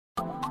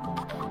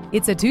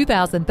It's a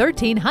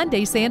 2013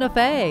 Hyundai Santa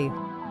Fe.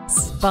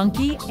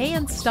 Spunky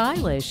and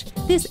stylish,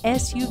 this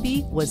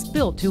SUV was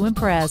built to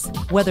impress.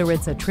 Whether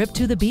it's a trip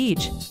to the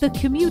beach, the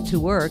commute to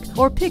work,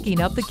 or picking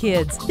up the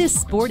kids, this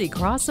sporty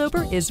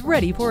crossover is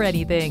ready for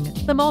anything.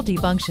 The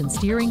multifunction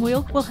steering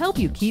wheel will help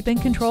you keep in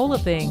control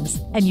of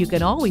things, and you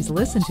can always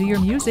listen to your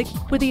music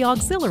with the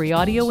auxiliary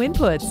audio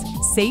inputs.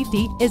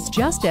 Safety is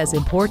just as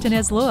important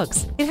as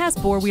looks. It has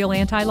four-wheel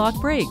anti-lock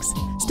brakes,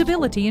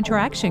 stability and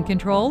traction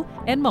control,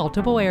 and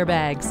multiple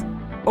airbags.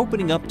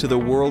 Opening up to the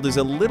world is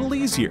a little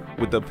easier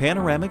with the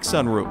panoramic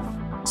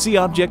sunroof. See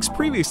objects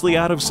previously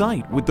out of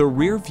sight with the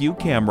rear view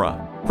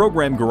camera.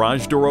 Program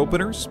garage door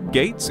openers,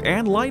 gates,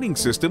 and lighting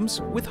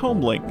systems with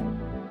Homelink.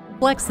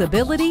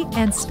 Flexibility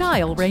and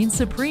style reign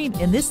supreme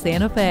in this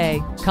Santa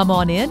Fe. Come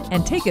on in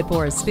and take it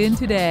for a spin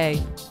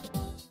today.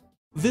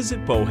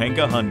 Visit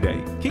Pohanka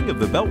Hyundai, King of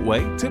the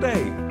Beltway,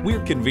 today.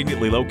 We're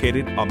conveniently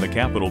located on the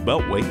Capitol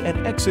Beltway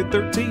at Exit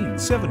 13,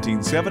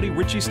 1770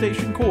 Ritchie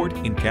Station Court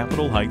in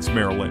Capitol Heights,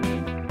 Maryland.